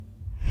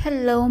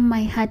Hello,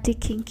 my hearty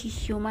kinky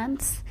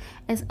humans.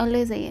 As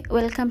always, I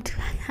welcome to.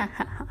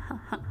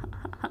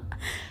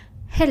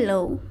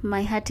 Hello,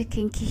 my hearty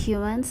kinky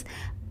humans.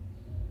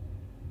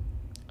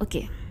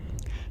 Okay.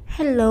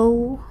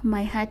 Hello,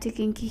 my hearty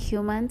kinky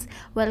humans.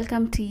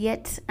 Welcome to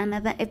yet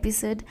another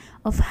episode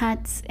of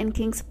Hearts and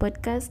Kings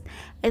podcast.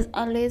 As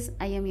always,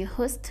 I am your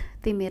host,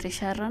 Thimiri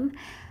Sharon.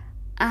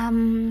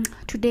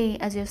 Today,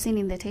 as you have seen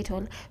in the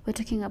title, we're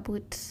talking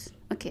about.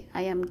 Okay,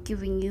 I am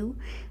giving you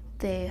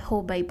the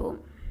whole Bible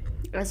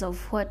as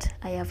of what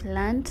I have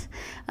learned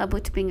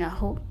about being a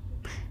hoe,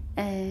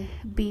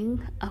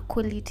 being a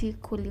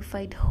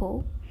qualified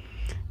hoe.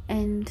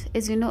 And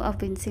as you know, I've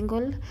been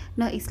single.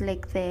 Now it's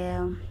like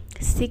the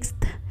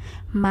 6th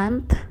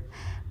month,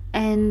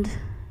 and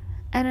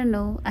I don't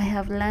know, I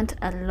have learned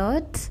a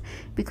lot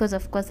because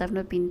of course I've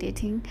not been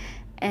dating,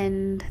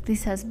 and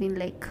this has been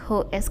like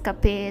hoe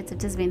escapades. I've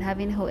just been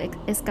having hoe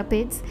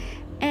escapades.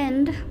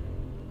 And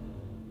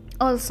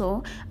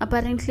also,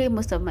 apparently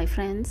most of my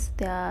friends,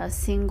 they are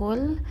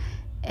single,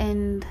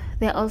 and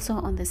they're also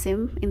on the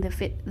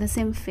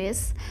same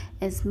phase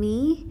as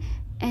me.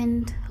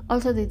 And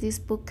also there's this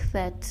book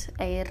that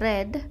I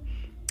read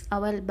a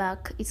while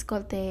back. It's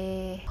called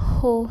the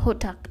Hoe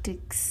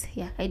Tactics.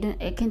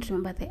 I can't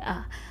remember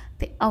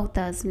the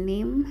author's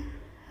name,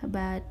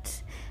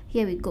 but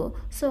here we go.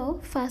 So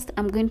first,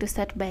 I'm going to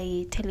start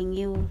by telling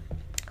you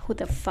who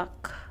the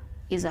fuck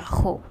is a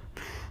hoe.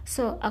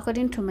 So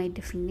according to my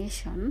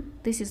definition,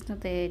 this is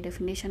not the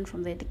definition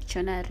from the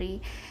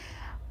dictionary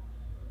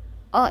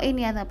or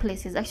any other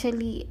places.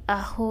 Actually, a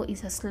hoe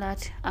is a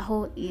slut. A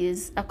hoe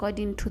is,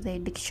 according to the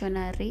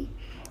dictionary,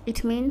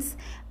 it means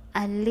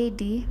a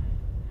lady,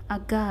 a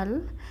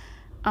girl,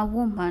 a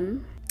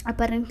woman.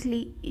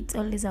 Apparently, it's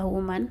always a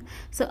woman.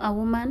 So a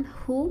woman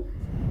who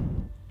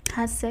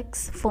has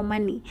sex for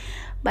money.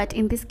 But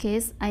in this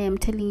case, I am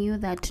telling you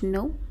that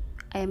no,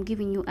 I am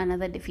giving you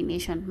another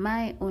definition,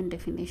 my own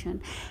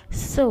definition.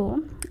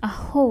 So, a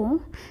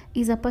hoe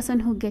is a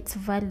person who gets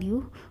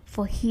value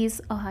for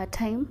his or her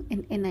time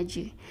and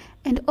energy.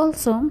 And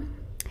also,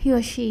 he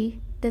or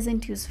she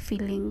doesn't use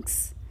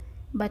feelings,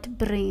 but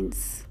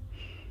brains.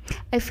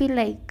 I feel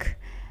like,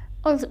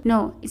 also,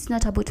 no, it's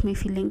not about me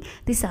feeling.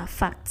 These are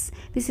facts.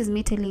 This is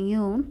me telling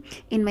you,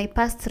 in my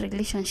past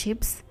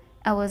relationships,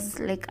 I was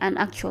like an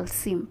actual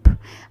simp.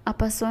 A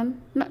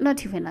person,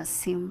 not even a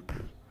simp.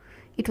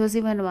 It was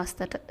even worse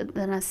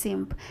than a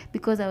simp,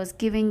 because I was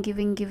giving,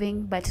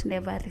 but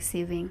never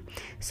receiving.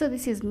 So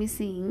this is me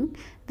saying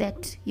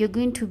that you're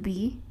going to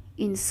be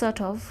in sort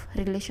of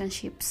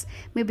relationships,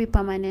 maybe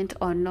permanent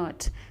or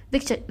not.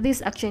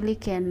 This actually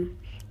can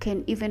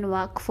even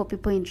work for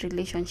people in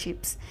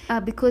relationships,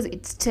 because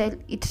it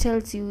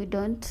tells you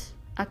don't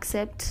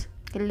accept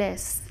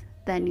less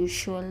than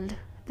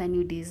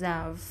you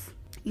deserve.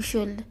 You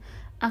should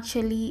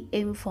actually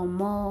aim for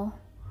more.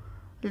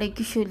 Like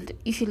you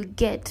should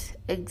get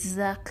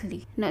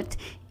exactly, not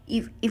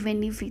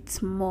even if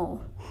it's more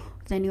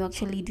than you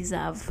actually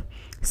deserve.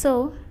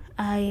 So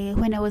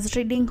when I was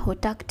reading Hoe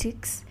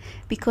Tactics,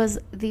 because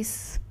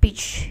this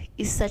bitch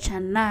is such a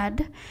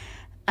nerd,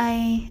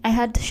 I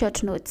had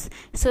short notes.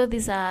 So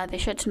these are the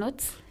short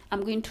notes.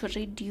 I'm going to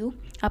read you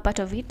a part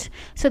of it.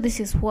 So this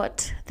is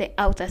what the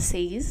author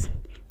says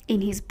in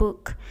his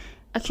book.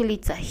 Actually,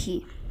 it's a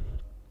he,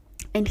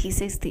 and he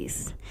says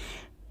this: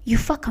 you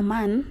fuck a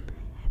man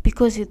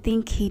because you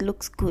think he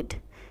looks good.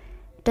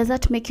 Does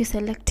that make you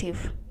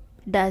selective?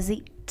 Does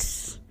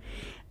it?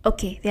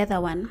 Okay, the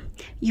other one.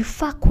 You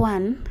fuck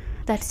one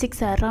that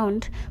sticks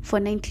around for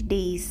 90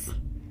 days.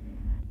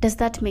 Does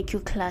that make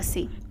you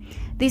classy?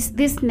 This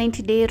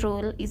 90-day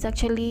rule is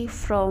actually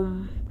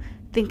from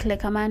Think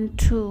Like a Man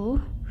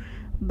 2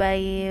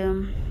 by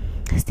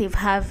Steve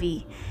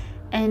Harvey.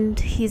 And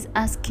he's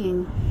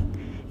asking,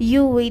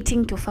 you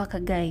waiting to fuck a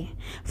guy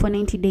for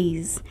 90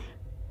 days,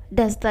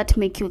 does that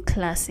make you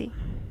classy?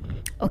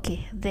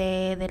 Okay,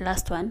 the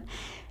last one.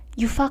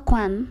 You fuck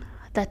one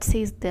that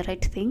says the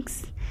right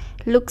things,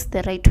 looks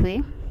the right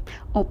way,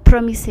 or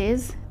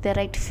promises the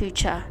right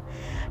future.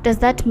 Does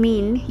that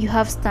mean you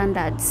have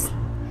standards?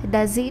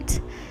 Does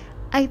it?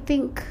 I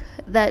think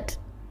that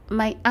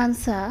my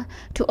answer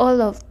to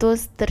all of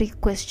those 3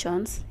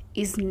 questions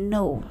is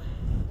no.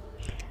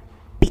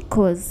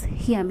 Because,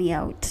 hear me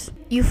out.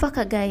 You fuck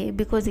a guy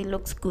because he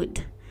looks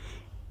good,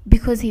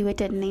 because he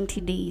waited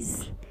 90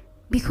 days,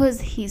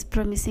 because he's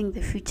promising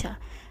the future.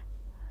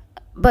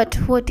 But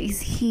what is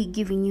he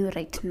giving you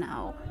right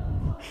now?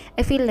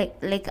 I feel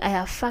like I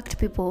have fucked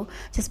people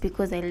just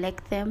because I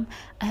like them.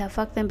 I have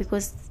fucked them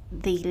because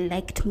they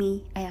liked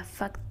me. I have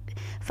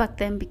fucked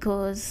them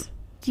because,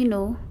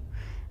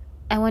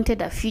 I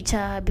wanted a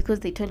future, because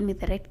they told me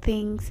the right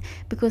things,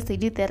 because they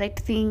did the right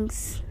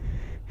things.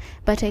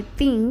 But I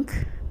think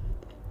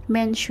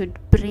men should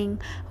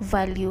bring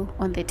value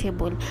on the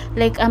table.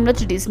 Like, I'm not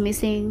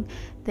dismissing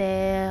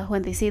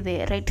when they say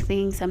the right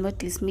things. I'm not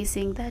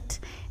dismissing that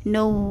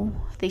no,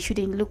 they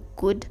shouldn't look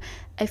good.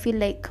 I feel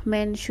like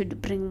men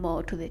should bring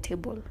more to the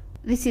table.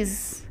 This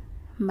is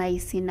my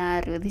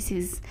scenario. This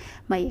is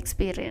my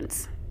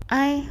experience.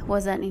 I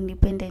was an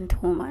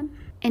independent woman,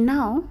 and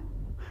now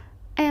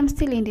I am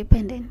still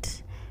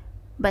independent,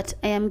 but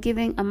I am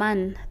giving a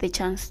man the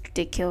chance to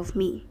take care of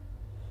me.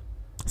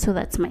 So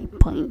that's my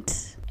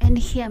point. And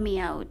hear me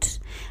out.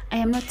 I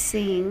am not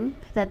saying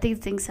that these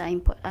things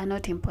are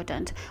not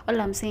important.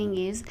 All I'm saying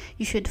is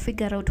you should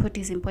figure out what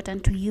is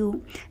important to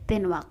you,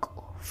 then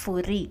work for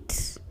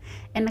it.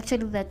 And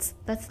actually that's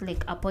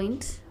like a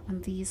point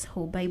on this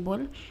whole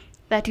Bible,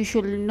 that you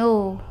should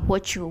know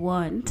what you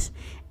want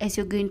as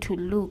you're going to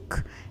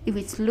look. If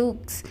it's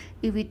looks,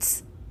 if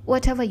it's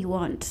whatever you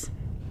want,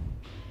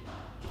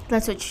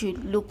 that's what you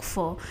look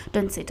for.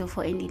 Don't settle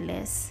for any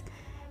less.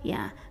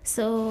 Yeah,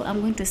 so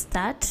I'm going to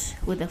start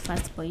with the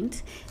first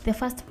point. The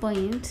first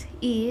point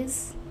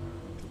is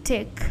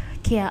take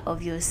care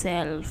of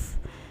yourself.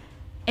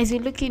 As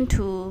you're looking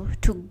to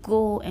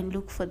go and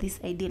look for this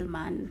ideal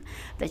man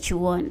that you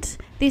want,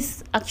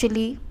 this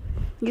actually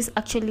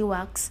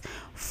works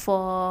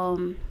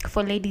for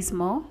ladies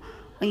more,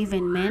 or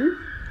even men,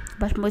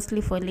 but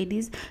mostly for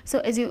ladies.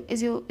 So as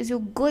you're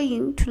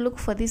going to look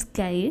for this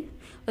guy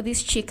or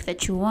this chick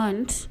that you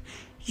want,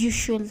 you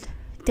should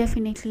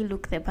definitely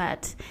look the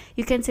part.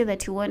 You can say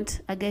that you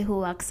want a guy who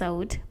works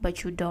out,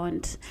 but you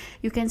don't.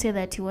 You can say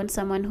that you want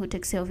someone who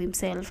takes care of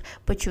himself,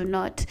 but you're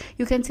not.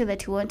 You can say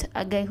that you want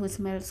a guy who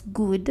smells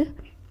good,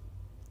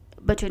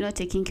 but you're not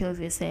taking care of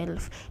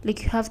yourself.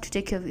 Like, you have to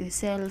take care of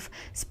yourself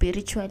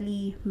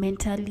spiritually,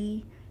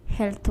 mentally,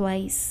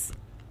 health-wise,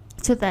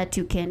 so that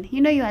you can,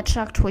 you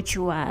attract what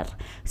you are.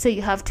 So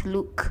you have to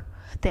look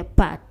the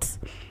part.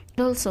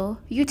 Also,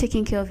 you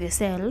taking care of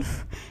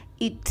yourself,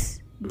 it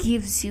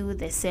gives you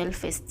the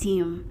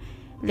self-esteem.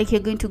 Like,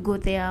 you're going to go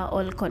there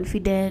all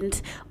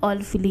confident, all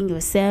feeling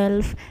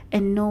yourself,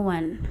 and no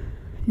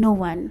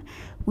one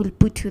will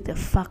put you the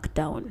fuck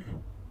down.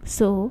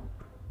 So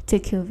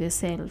take care of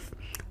yourself.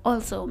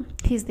 Also,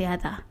 here's the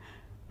other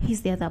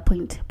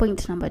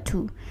point number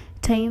 2.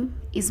 Time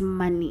is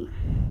money.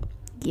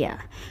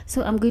 Yeah,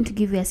 so I'm going to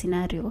give you a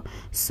scenario.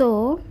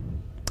 So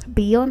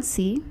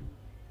Beyonce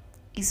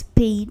is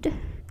paid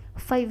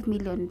 $5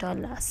 million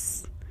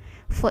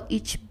for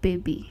each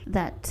baby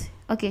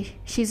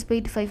she's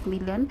paid $5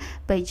 million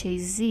by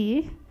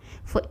Jay-Z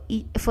for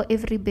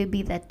every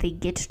baby that they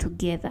get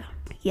together.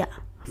 Yeah,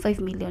 $5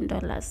 million.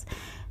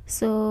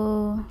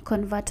 So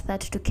convert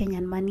that to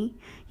Kenyan money.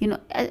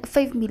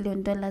 $5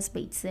 million by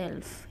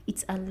itself,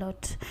 it's a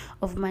lot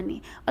of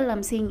money. All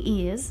I'm saying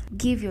is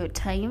give your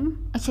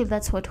time. Actually,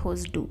 that's what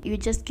hoes do. You're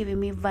just giving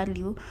me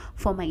value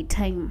for my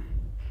time.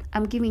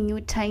 I'm giving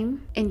you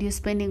time and you're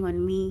spending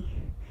on me.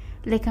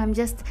 Like, I'm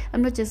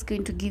not just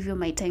going to give you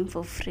my time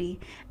for free.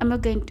 I'm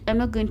not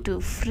going to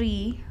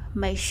free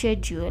my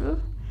schedule,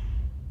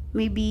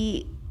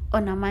 maybe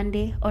on a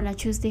Monday, on a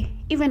Tuesday,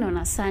 even on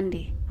a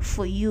Sunday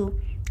for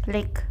you.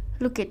 Like,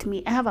 look at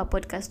me, I have a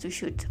podcast to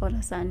shoot on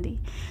a Sunday.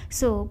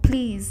 So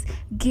please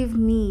give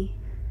me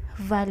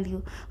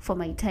value for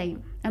my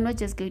time. I'm not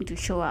just going to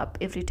show up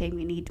every time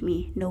you need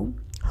me. No,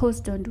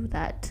 hosts don't do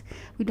that.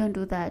 We don't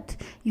do that.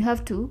 You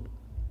have to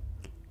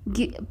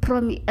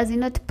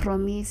not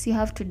promise, you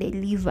have to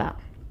deliver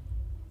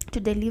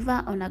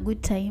on a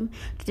good time,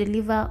 to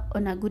deliver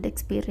on a good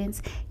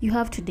experience. You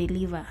have to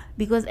deliver,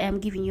 because I am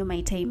giving you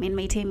my time, and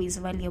my time is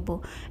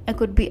valuable. I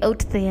could be out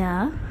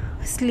there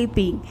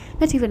sleeping,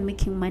 not even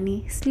making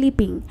money,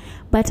 sleeping,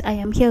 but I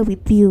am here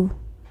with you.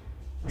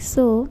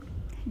 So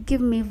give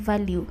me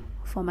value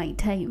for my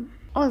time.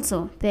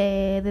 Also,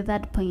 the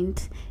third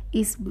point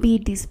is be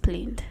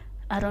disciplined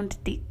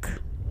around dick.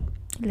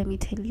 Let me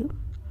tell you,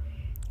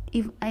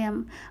 if I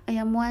am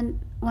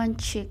one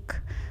chick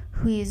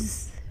who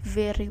is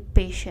very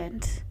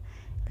patient.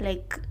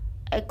 Like,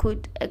 I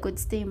could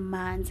stay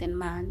months and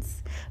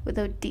months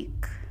without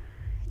dick,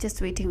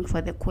 just waiting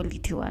for the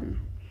quality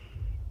one.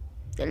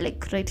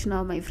 Like, right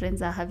now my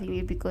friends are having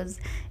it because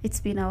it's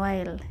been a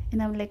while,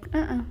 and I'm like,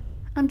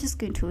 I'm just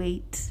going to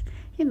wait.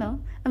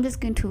 I'm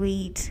just going to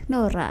wait.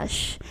 No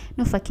rush,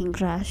 no fucking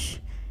rush.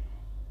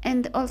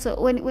 And also,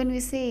 when we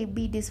say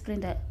be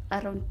disciplined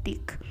around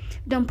dick,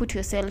 don't put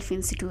yourself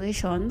in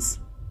situations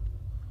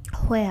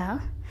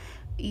where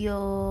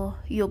you're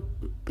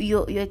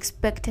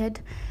expected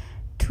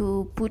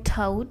to put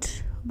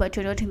out, but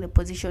you're not in the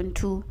position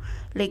to.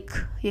 Like,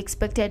 you're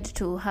expected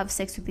to have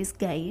sex with this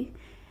guy,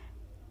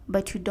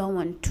 but you don't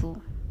want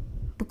to,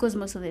 because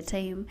most of the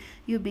time,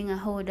 you being a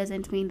hoe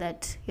doesn't mean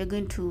that you're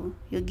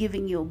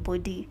giving your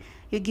body,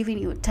 you're giving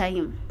your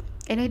time.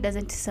 I know it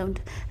doesn't sound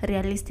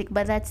realistic,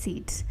 but that's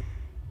it.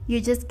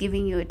 You're just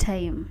giving your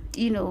time,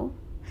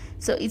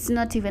 So it's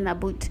not even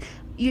about,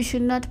 you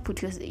should not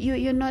put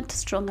you're not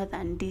stronger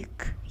than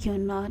dick. You're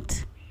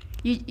not.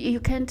 You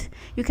can't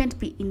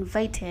be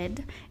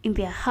invited in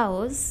their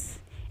house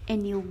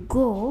and you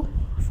go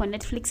for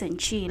Netflix and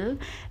chill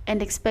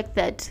and expect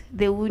that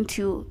they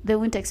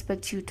won't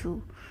expect you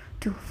to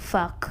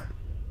fuck.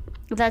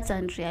 That's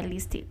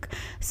unrealistic.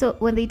 So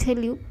when they tell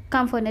you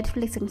come for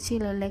Netflix and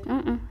chill, you're like,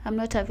 I'm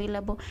not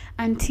available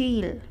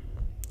until,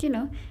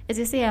 as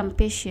you say, I'm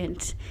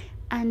patient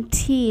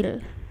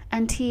until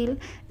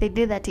the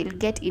day that it'll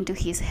get into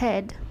his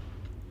head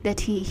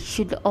that he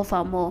should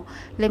offer more.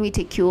 Let me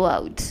take you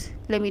out.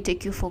 Let me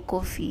take you for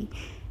coffee.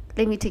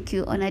 Let me take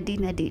you on a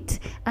dinner date.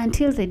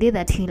 Until the day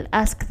that he'll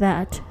ask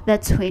that,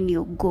 that's when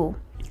you go.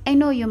 I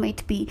know you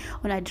might be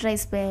on a dry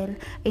spell.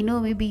 I know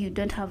maybe you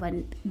don't have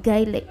a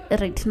guy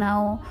right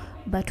now,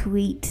 but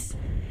wait.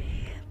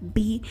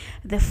 Be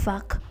the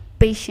fuck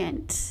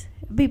patient.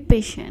 Be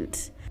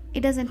patient.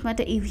 It doesn't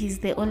matter if he's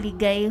the only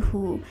guy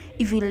who,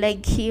 if you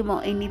like him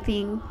or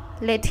anything,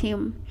 let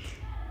him.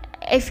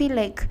 I feel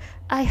like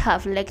I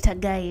have liked a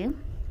guy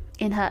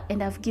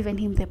and I've given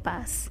him the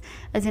pass.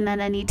 As in,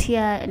 I need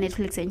here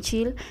Netflix and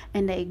chill,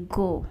 and I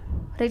go.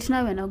 Right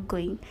now we're not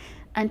going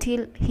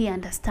until he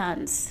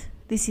understands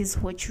this is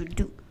what you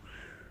do.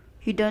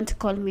 You don't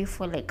call me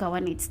for like a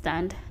one night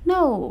stand.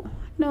 No.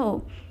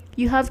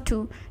 You have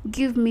to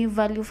give me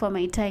value for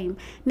my time.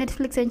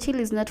 Netflix and chill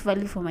is not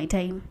value for my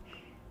time.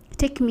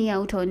 Take me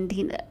out on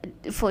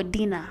for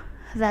dinner.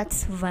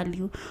 That's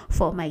value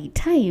for my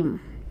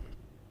time.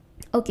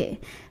 Okay,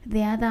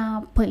 the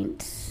other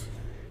point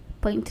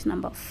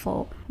number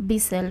 4, be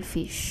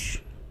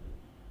selfish.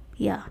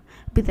 Yeah,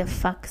 be the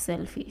fuck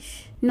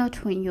selfish.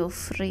 Not when you're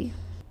free.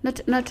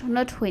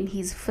 Not when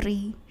he's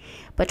free,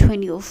 but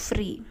when you're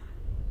free.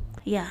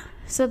 Yeah,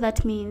 so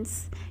that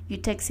means you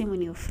text him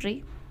when you're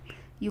free.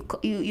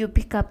 You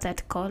pick up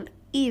that call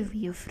if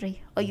you're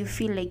free, or you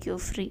feel like you're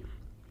free.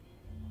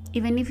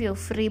 Even if you're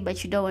free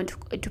but you don't want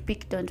to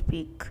pick, don't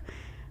pick.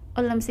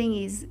 All I'm saying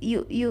is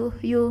you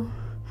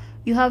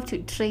have to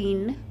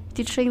train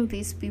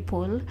these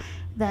people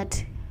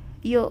that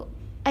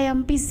I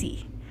am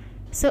busy,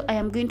 so I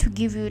am going to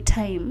give you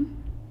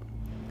time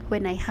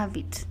when I have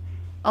it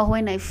or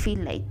when I feel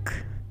like.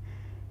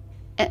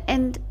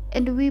 And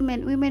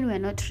women were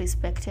not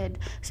respected,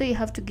 so you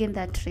have to gain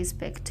that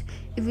respect.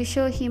 If you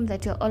show him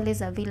that you're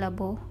always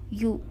available,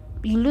 you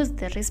lose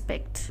the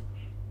respect.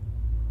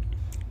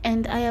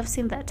 And I have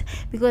seen that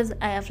because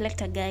I have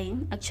liked a guy.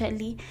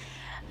 Actually,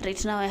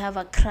 right now I have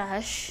a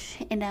crush,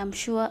 and I'm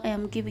sure I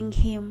am giving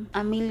him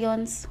a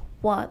million's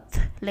worth,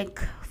 like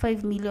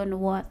 5 million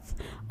worth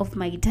of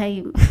my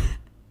time.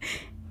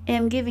 I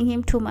am giving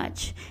him too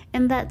much,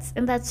 and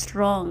that's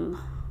wrong,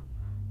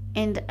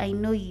 and I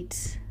know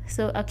it.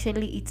 So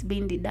actually, it's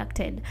being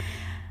deducted.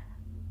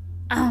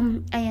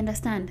 I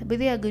understand, but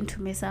they are going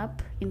to mess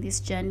up in this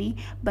journey.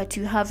 But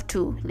you have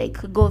to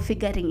like go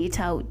figuring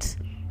it out.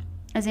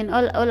 As in,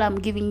 all I'm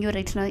giving you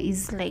right now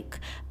is like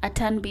a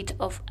ton bit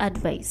of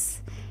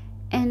advice,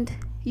 and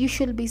you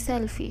should be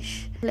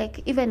selfish.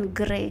 Like even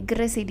Gray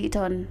said it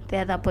on the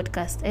other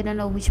podcast. I don't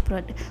know which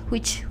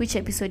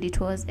episode it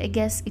was. I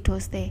guess it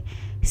was the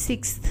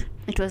 6th.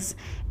 It was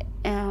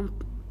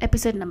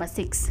episode number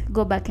 6.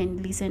 Go back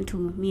and listen to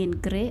me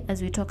and Gray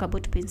as we talk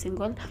about being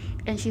single.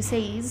 And she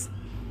says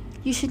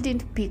you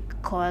shouldn't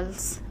pick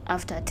calls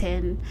after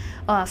 10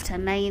 or after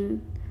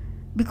 9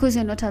 because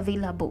you're not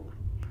available.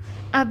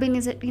 I've been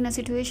in a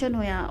situation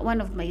where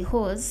one of my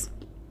hosts,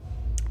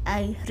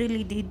 I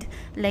really did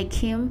like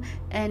him,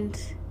 and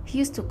he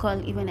used to call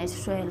even at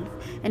 12,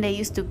 and I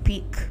used to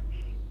pick.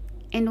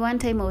 And one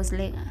time I was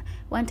like,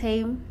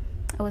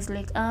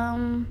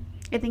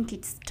 I think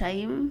it's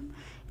time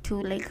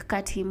to like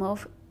cut him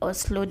off or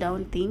slow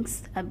down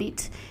things a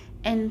bit.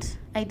 And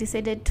I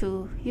decided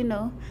to,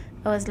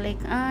 I was like,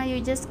 you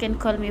just can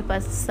call me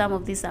past some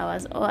of these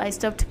hours, or I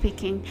stopped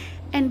picking.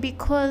 And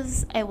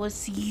because I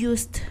was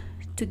used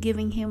to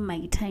giving him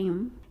my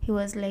time, he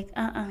was like,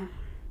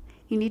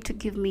 you need to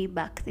give me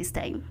back this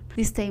time.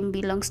 This time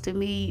belongs to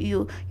me.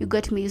 You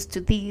got me used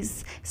to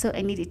this, so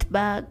I need it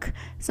back.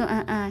 So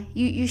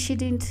you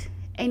shouldn't.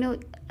 I know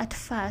at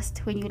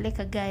first when you like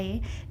a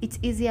guy, it's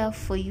easier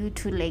for you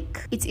to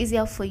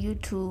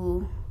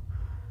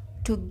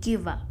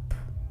give up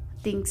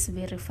things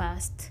very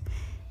fast.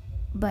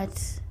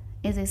 But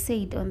as I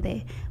said on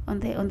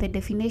the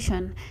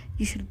definition,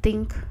 you should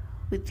think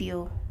with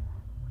your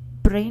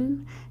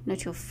brain,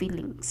 not your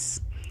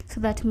feelings. So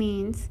that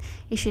means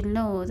you should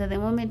know that the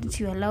moment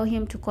you allow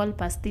him to call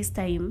past this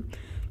time,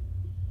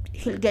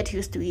 he'll get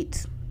used to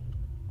it.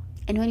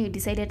 And when you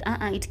decided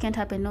it can't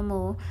happen no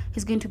more,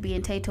 he's going to be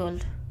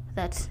entitled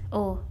that,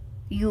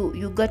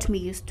 you got me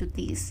used to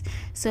this,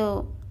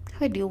 so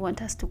why do you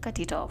want us to cut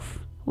it off?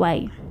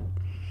 Why?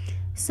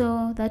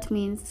 So that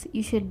means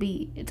you should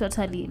be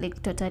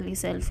totally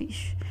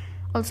selfish.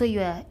 Also,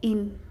 you are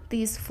in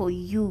this for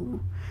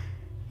you.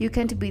 You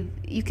can't be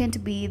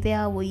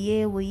there,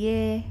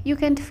 woye. You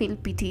can't feel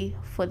pity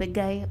for the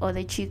guy or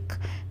the chick.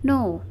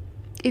 No.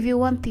 If you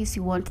want this,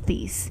 you want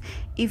this.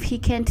 If he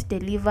can't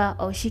deliver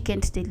or she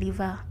can't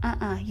deliver,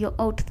 you're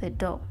out the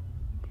door.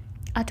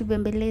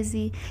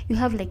 Atubembelezi, you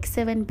have like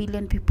 7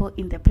 billion people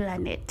in the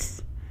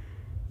planet.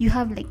 You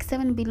have like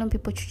 7 billion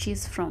people to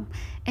choose from.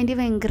 And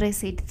even Grace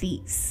said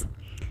this.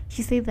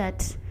 She said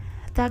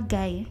that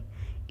guy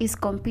is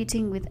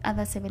competing with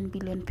other 7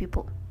 billion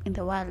people in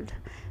the world.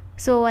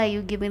 So why are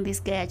you giving this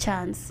guy a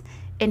chance?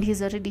 And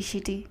he's already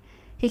shitty.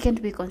 He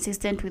can't be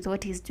consistent with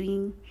what he's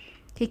doing.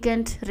 He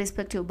can't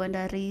respect your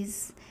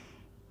boundaries.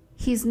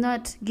 He's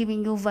not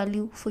giving you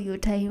value for your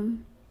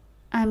time.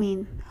 I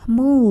mean,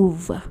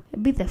 move.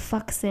 Be the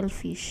fuck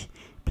selfish.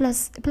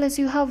 Plus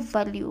you have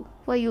value.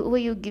 Why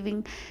you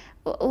giving?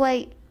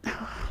 Why?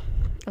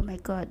 Oh my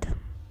god.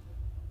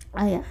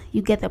 Ah, yeah,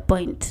 you get the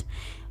point.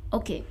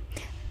 Okay.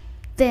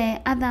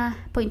 The other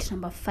point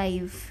number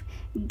 5.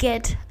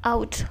 Get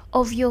out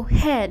of your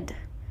head.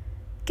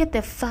 Get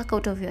the fuck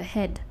out of your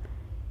head.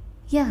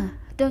 Yeah,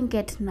 don't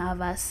get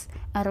nervous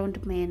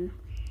around men.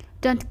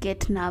 Don't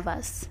get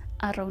nervous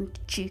around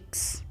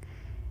chicks.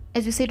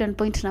 As you said on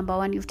point number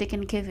 1, you've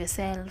taken care of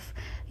yourself,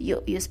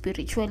 your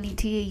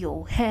spirituality,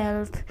 your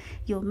health,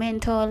 your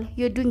mental.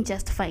 You're doing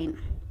just fine.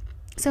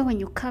 So when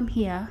you come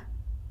here,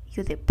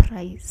 you're the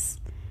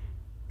prize.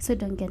 So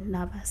don't get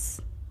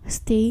nervous.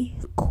 Stay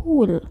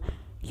cool.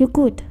 You're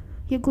good.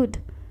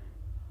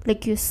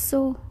 Like, you're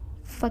so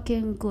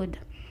fucking good.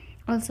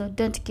 Also,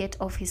 don't get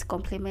off his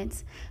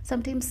compliments.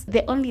 Sometimes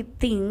the only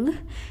thing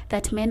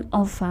that men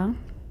offer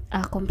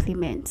are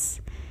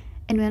compliments,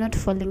 and we're not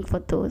falling for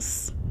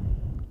those.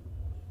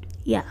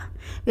 Yeah,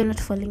 we're not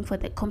falling for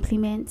the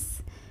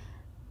compliments.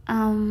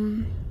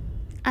 I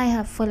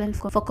have fallen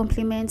for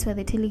compliments where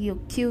they're telling you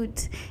you're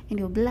cute and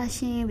you're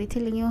blushing. They're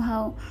telling you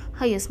how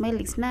your smile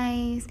is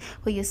nice,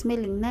 how you're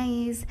smelling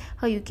nice,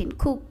 how you can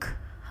cook,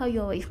 how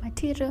you're wife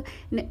material,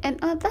 and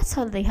that's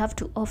all they have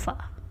to offer.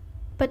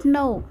 But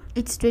no,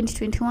 it's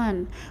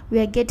 2021. We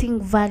are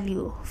getting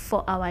value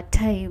for our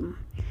time.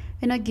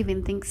 We're not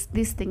giving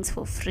these things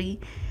for free.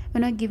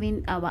 We're not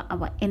giving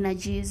our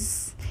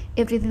energies,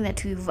 everything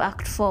that we've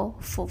worked for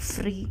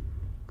free.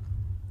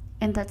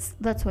 And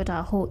that's what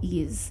our whole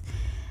is.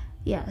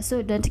 Yeah,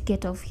 so don't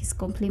get off his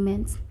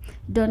compliments.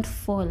 Don't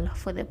fall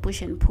for the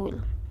push and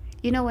pull.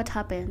 You know what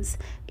happens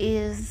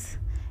is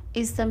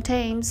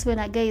sometimes when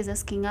a guy is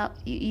asking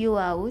you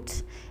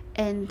out,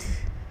 and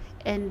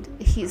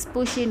he's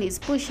pushing,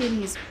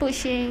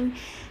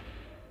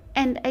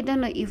 and I don't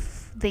know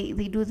if they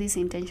do this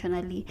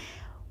intentionally.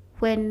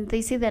 When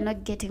they see they're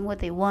not getting what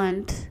they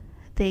want,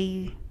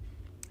 they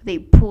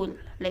pull,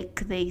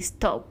 like they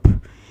stop,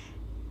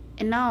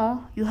 and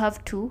now you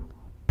have to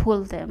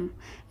pull them,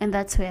 and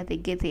that's where they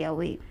get their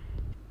way.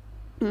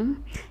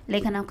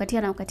 Like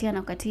anamkatia,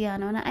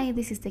 anaona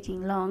this is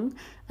taking long,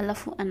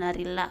 alafu ana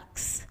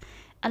relax,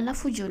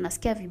 alafu juu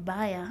unasikia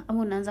vibaya ama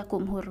unaanza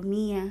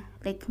kumhurumia.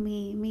 Like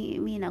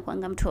mi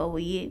nakuanga mtu wa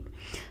uye,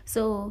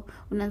 so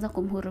unaanza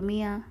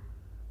kumhurumia,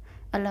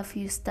 alafu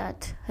you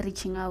start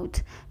reaching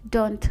out.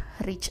 Don't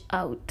reach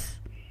out.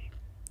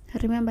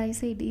 Remember I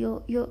said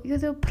you're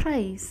the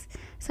prize.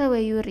 So why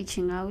are you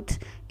reaching out?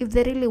 If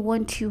they really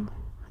want you,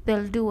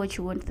 they'll do what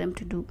you want them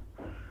to do.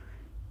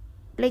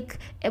 Like,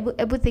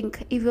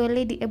 think, if you're a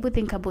lady,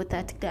 think about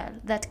that girl,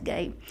 that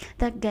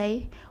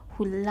guy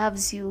who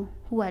loves you,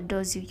 who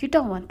adores you. You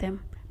don't want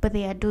them, but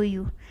they adore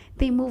you.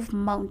 They move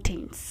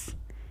mountains.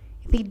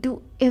 They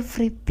do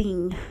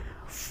everything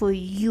for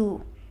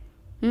you.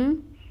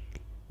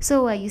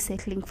 So why are you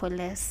settling for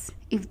less?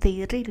 If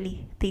they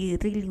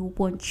really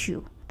want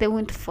you, they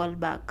won't fall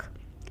back.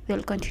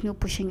 They'll continue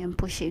pushing and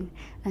pushing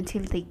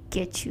until they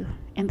get you,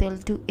 and they'll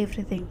do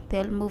everything.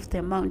 They'll move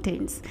the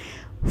mountains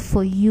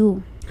for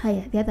you.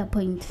 Higher. The other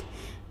point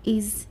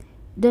is,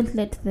 don't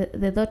let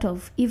the thought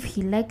of if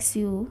he likes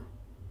you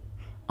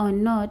or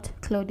not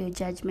cloud your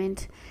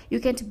judgment. You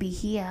can't be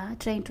here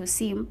trying to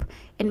simp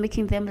and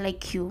making them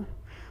like you.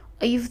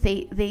 If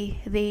they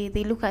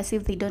look as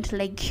if they don't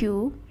like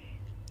you,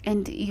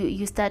 and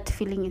you start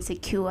feeling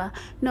insecure.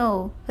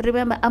 No,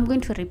 remember, I'm going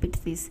to repeat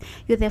this.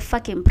 You're the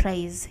fucking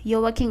prize.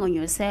 You're working on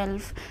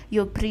yourself.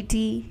 You're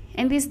pretty,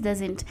 and this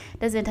doesn't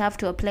have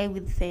to apply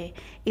with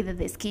either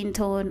the skin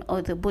tone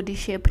or the body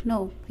shape.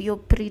 No, you're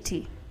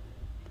pretty.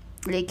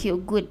 Like, you're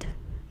good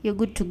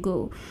to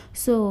go.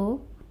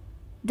 So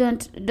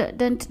don't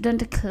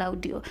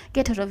cloud you.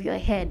 Get out of your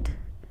head.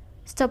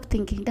 Stop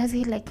thinking, does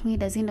he like me?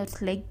 Does he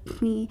not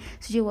like me?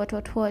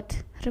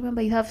 What?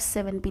 Remember, you have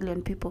 7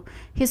 billion people.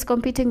 He's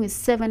competing with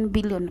 7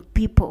 billion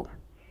people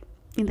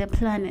in the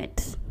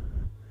planet.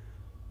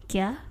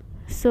 Yeah?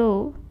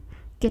 So,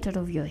 get out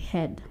of your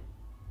head.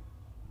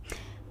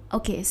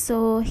 Okay,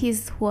 so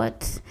here's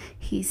what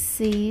he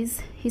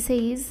says. He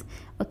says,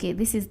 okay,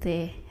 this is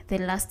the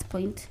last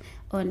point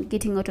on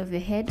getting out of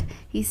your head.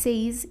 He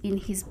says in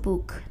his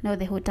book, Now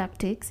the Hot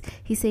Tactics,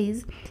 he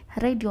says,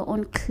 ride your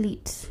own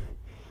clit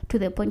to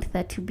the point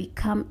that you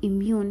become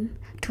immune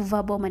to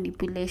verbal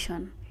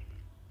manipulation.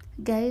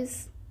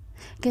 Guys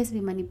be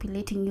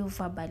manipulating you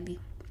verbally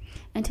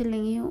and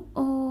telling you,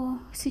 oh,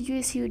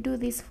 sijui you do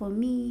this for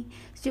me.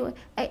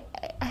 I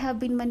have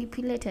been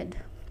manipulated,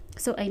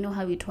 so I know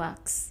how it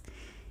works.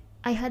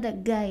 I had a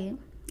guy,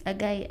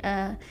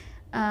 an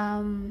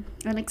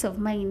ex of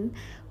mine,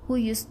 who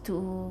used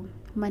to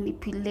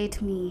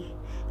manipulate me.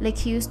 Like,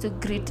 he used to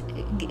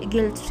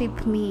guilt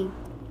trip me.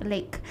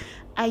 Like,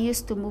 I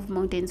used to move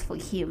mountains for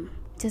him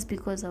just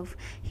because of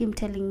him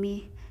telling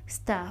me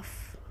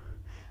stuff.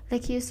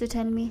 Like, he used to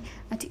tell me,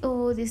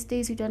 oh, these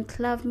days you don't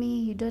love me,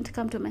 you don't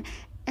come to my...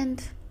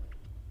 And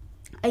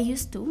I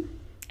used to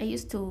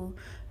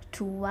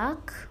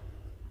work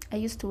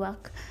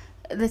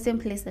the same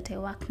place that I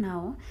work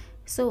now.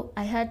 So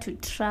I had to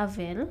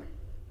travel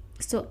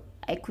so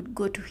I could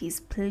go to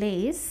his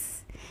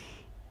place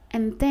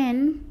and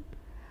then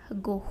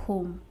go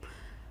home.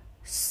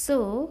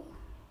 So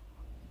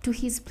to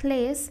his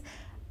place,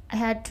 I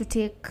had to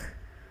take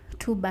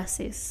 2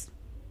 buses.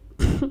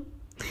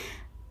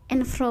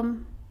 And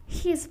from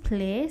his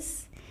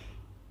place,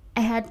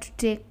 I had to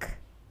take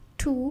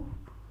two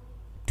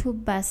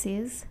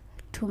buses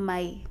to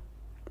my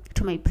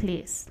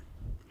place.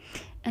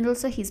 And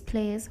also his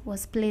place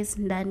was placed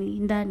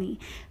ndani.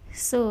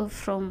 So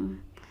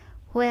from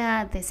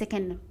where the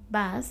second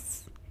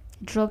bus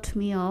dropped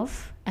me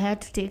off, I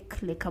had to take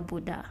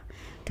Lekabuda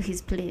to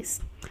his place.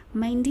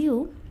 Mind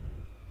you,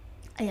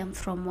 I am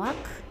from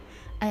work.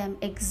 I am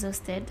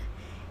exhausted.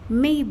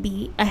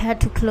 Maybe I had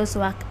to close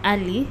work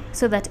early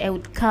so that I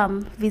would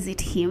come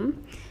visit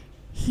him.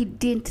 He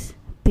didn't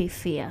pay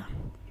fare.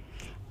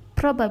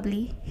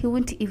 Probably he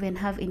won't even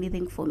have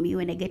anything for me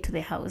when I get to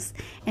the house,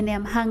 and I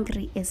am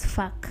hungry as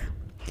fuck.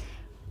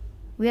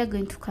 We are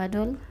going to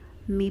cuddle,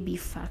 maybe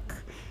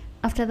fuck.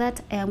 After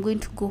that, I am going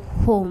to go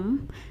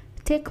home,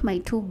 take my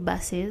 2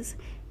 buses,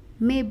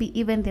 maybe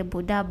even the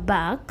Boda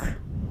back.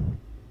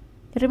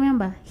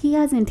 Remember, he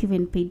hasn't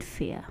even paid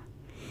fare.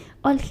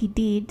 All he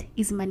did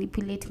is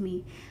manipulate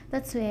me.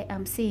 That's why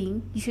I'm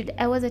saying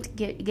I wasn't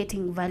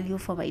getting value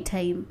for my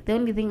time. The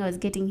only thing I was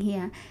getting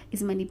here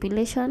is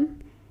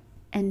manipulation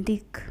and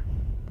dick.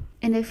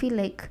 And I feel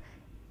like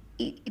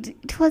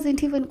it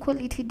wasn't even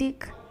quality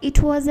dick.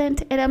 It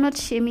wasn't, and I'm not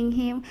shaming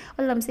him.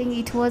 All I'm saying,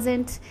 it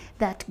wasn't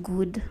that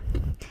good.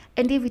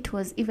 And if it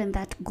was even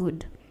that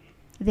good,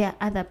 there are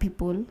other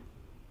people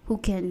who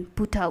can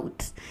put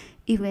out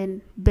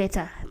even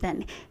better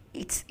than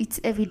it's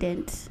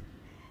evident.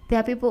 There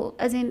are people,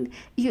 as in,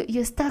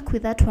 you're stuck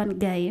with that one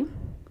guy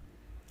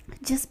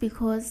just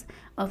because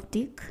of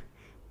dick.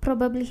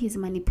 Probably he's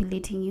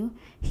manipulating you.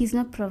 He's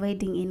not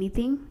providing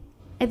anything.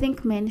 I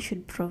think men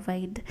should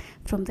provide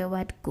from the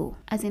word go.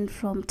 As in,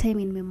 from time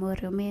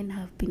immemorial, men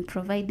have been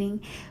providing.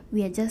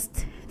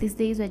 These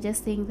days we're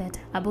just saying that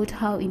about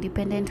how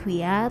independent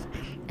we are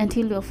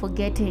until we're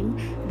forgetting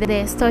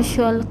the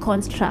social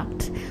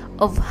construct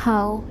of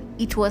how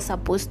it was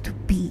supposed to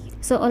be.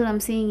 So all I'm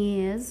saying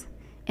is,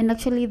 and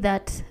actually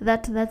that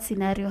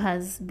scenario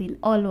has been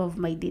all of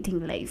my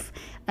dating life.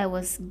 I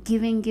was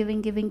giving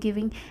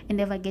and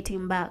never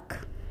getting back.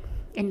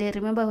 And I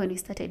remember when we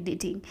started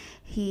dating,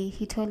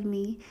 he told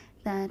me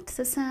that,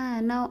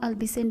 Sasa, now I'll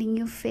be sending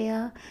you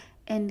fare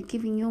and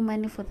giving you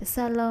money for the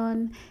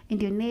salon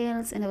and your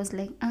nails. And I was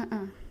like,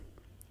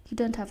 you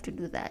don't have to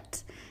do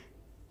that.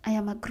 I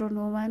am a grown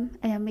woman.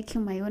 I am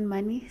making my own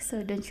money,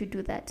 so don't you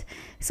do that.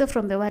 So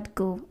from the word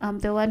go, I'm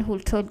the one who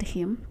told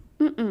him,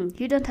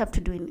 you don't have to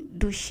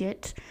do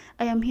shit.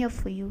 I am here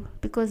for you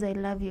because I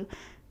love you.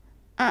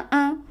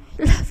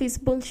 Love is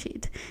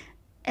bullshit.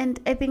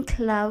 And I think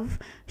love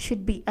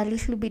should be a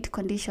little bit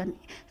conditional.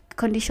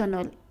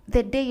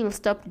 The day you'll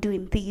stop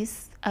doing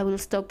this, I will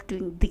stop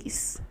doing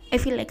this. I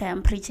feel like I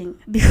am preaching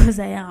because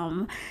I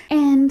am.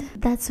 And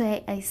that's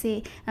why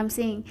I'm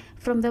saying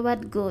from the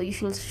word go, you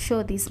should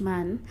show this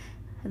man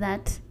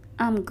that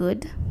I'm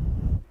good.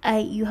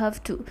 You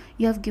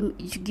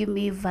give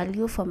me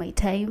value for my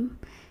time.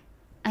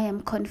 I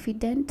am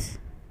confident.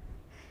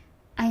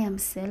 I am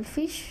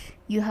selfish.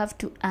 You have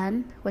to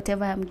earn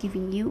whatever I'm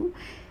giving you.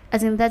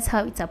 As in, that's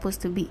how it's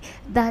supposed to be.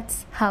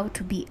 That's how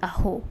to be a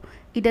hoe.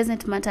 It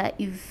doesn't matter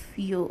if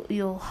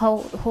you're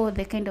hoe,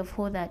 the kind of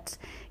hoe that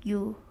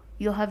you're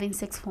having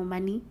sex for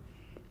money.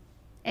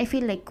 I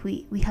feel like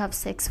we have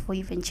sex for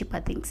even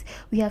cheaper things.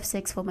 We have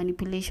sex for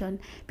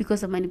manipulation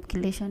because of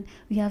manipulation.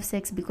 We have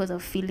sex because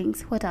of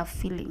feelings. What are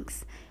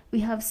feelings? We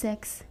have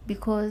sex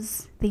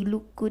because they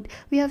look good.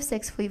 We have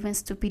sex for even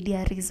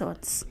stupider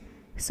reasons.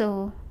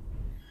 So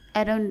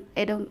I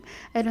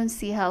don't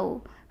see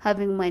how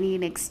having money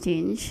in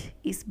exchange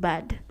is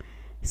bad.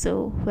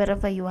 So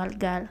wherever you are,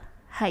 girl,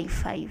 high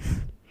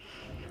five.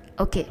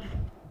 Okay,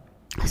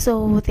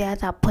 so the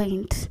other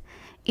point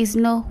is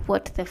know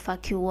what the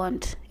fuck you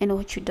want and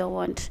what you don't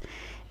want.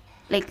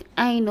 Like,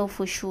 I know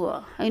for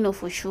sure I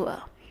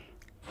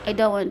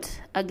don't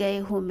want a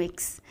guy who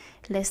makes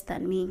less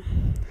than me.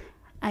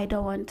 I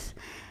don't want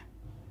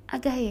a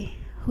guy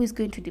who is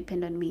going to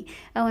depend on me.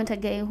 I want a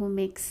guy who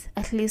makes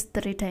at least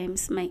 3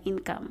 times my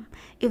income.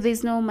 If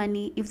there's no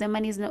money,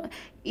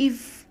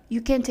 if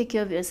you can't take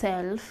care of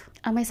yourself,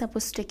 am I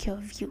supposed to take care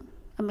of you?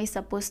 Am I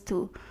supposed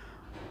to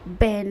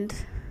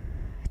bend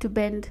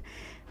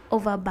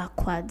over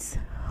backwards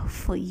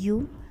for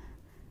you?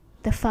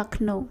 The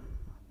fuck no.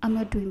 I'm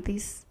not doing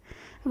this.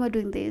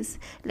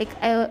 Like,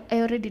 I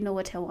already know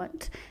what I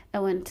want.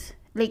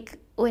 Like,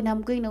 when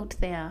I'm going out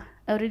there,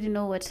 I already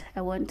know what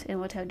I want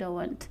and what I don't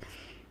want.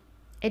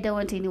 I don't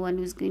want anyone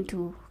who's going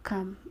to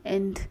come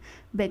and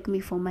beg me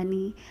for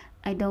money.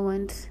 I don't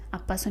want a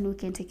person who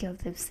can take care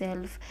of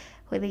themselves,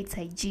 whether it's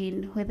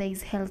hygiene, whether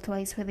it's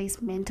health-wise, whether it's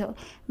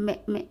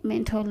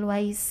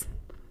mental-wise.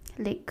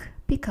 Like,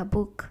 pick a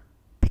book.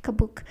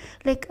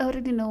 Like, I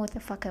already know what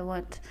the fuck I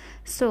want.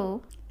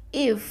 So,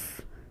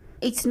 if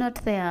it's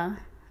not there,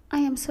 I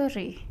am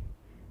sorry.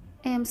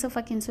 I am so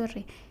fucking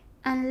sorry.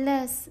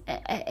 Unless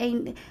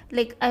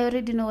like I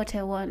already know what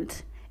I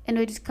want, and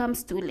when it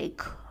comes to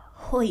like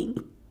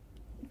hoeing,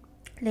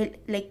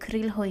 like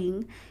real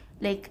hoeing,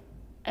 like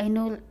I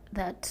know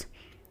that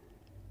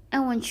I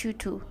want you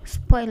to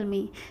spoil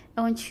me.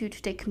 I want you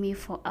to take me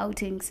for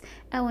outings.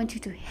 I want you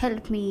to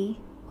help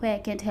me where I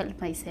can't help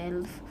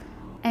myself.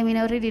 I mean,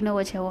 I already know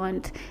what I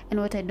want and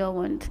what I don't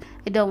want.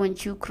 I don't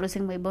want you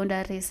crossing my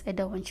boundaries. I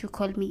don't want you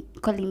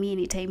calling me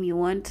anytime you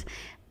want.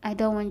 I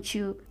don't want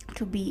you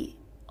to be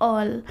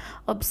all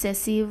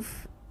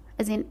obsessive.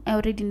 As in, I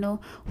already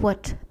know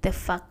what the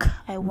fuck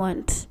I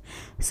want.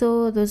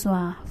 So those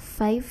were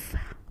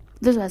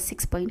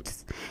 6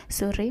 points.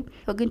 Sorry.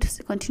 We're going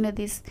to continue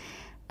this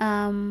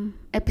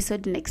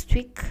episode next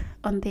week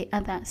on the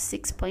other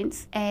 6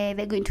 points.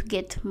 They're going to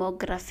get more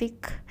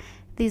graphic.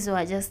 These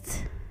were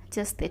just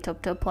the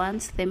top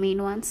ones, the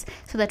main ones,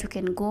 so that we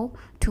can go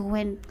to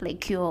when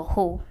like you're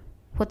hoe.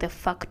 What the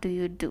fuck do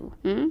you do?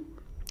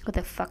 What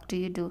the fuck do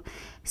you do?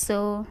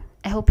 So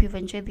I hope you've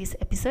enjoyed this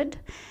episode,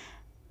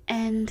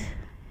 and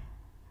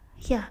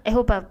yeah, I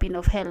hope I've been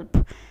of help.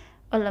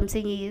 All I'm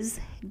saying is,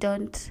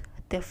 don't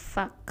the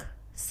fuck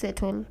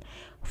settle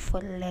for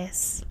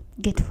less.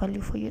 Get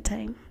value for your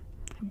time.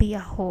 Be a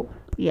hoe.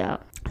 Yeah.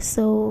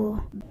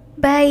 So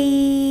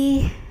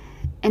bye,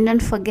 and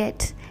don't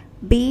forget,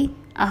 be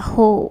a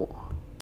hoe.